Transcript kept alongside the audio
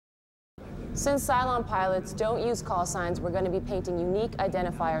Since Cylon pilots don't use call signs, we're going to be painting unique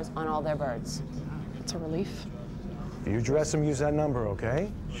identifiers on all their birds. It's a relief. If you address them, use that number,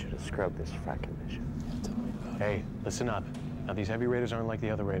 okay? Should have scrubbed this fracking mission. Hey, listen up. Now, these heavy raiders aren't like the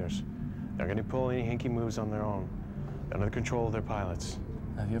other raiders. They're going to pull any hinky moves on their own. They're under the control of their pilots.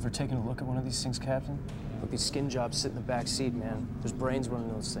 Have you ever taken a look at one of these things, Captain? Look, these skin jobs sit in the back seat, man. There's brains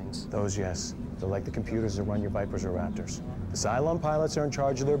running those things. Those, yes. They're like the computers that run your Vipers or Raptors. The Cylon pilots are in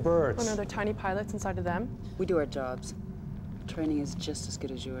charge of their birds. Oh no, they're tiny pilots inside of them. We do our jobs. Training is just as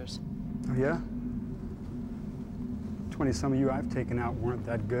good as yours. Oh, yeah? 20-some of you I've taken out weren't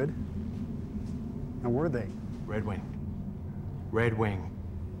that good. Now, were they? Red Wing. Red Wing.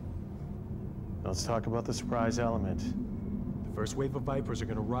 Let's talk about the surprise element. The first wave of Vipers are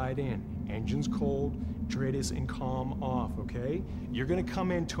gonna ride in. Engines cold, Tricia and calm off, okay? You're gonna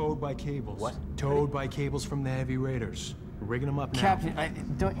come in towed by cables. What? Towed by cables from the heavy raiders. We're rigging them up now.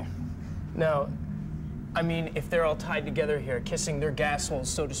 Captain, don't you? No, I mean, if they're all tied together here, kissing their gas holes,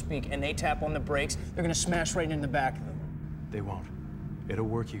 so to speak, and they tap on the brakes, they're gonna smash right in the back of them. They won't. It'll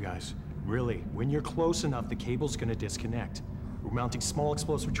work, you guys. Really, when you're close enough, the cable's gonna disconnect. We're mounting small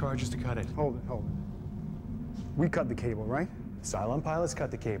explosive charges to cut it. Hold it. We cut the cable, right? Cylon pilots cut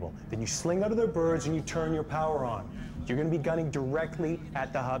the cable. Then you sling out of their birds and you turn your power on. You're gonna be gunning directly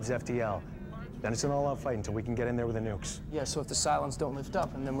at the hub's FTL. Then it's an all-out fight until we can get in there with the nukes. Yeah, so if the Cylons don't lift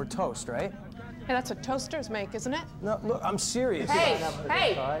up, and then we're toast, right? Hey, that's what toasters make, isn't it? No, look, I'm serious. Hey,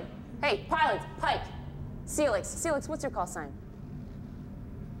 pilots, Pike, Celix, what's your call sign?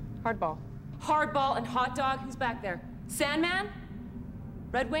 Hardball. Hardball and hot dog, who's back there? Sandman?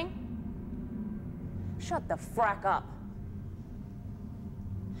 Red Wing? Shut the frack up.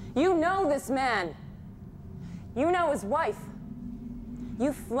 You know this man. You know his wife.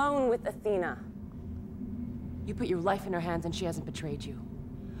 You've flown with Athena. You put your life in her hands and she hasn't betrayed you.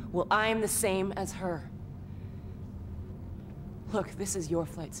 Well, I am the same as her. Look, this is your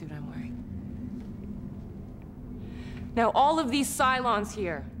flight suit I'm wearing. Now, all of these Cylons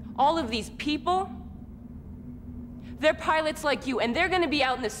here, all of these people, they're pilots like you, and they're gonna be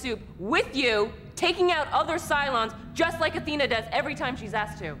out in the soup with you, taking out other Cylons, just like Athena does every time she's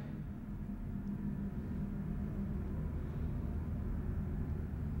asked to.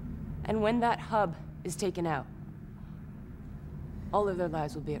 And when that hub is taken out, all of their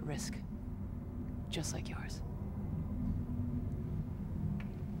lives will be at risk, just like yours.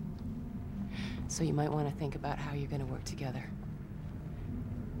 So you might want to think about how you're going to work together,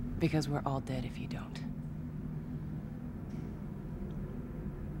 because we're all dead if you don't.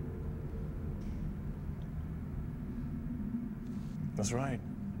 That's right.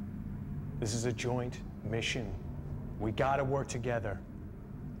 This is a joint mission. We gotta work together.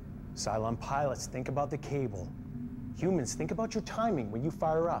 Cylon pilots, think about the cable. Humans, think about your timing when you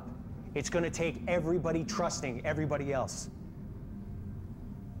fire up. It's gonna take everybody trusting everybody else.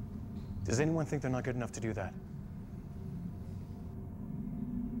 Does anyone think they're not good enough to do that?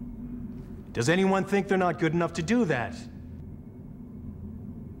 Does anyone think they're not good enough to do that?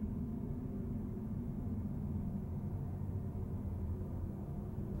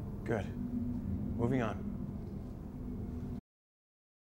 Good. Moving on.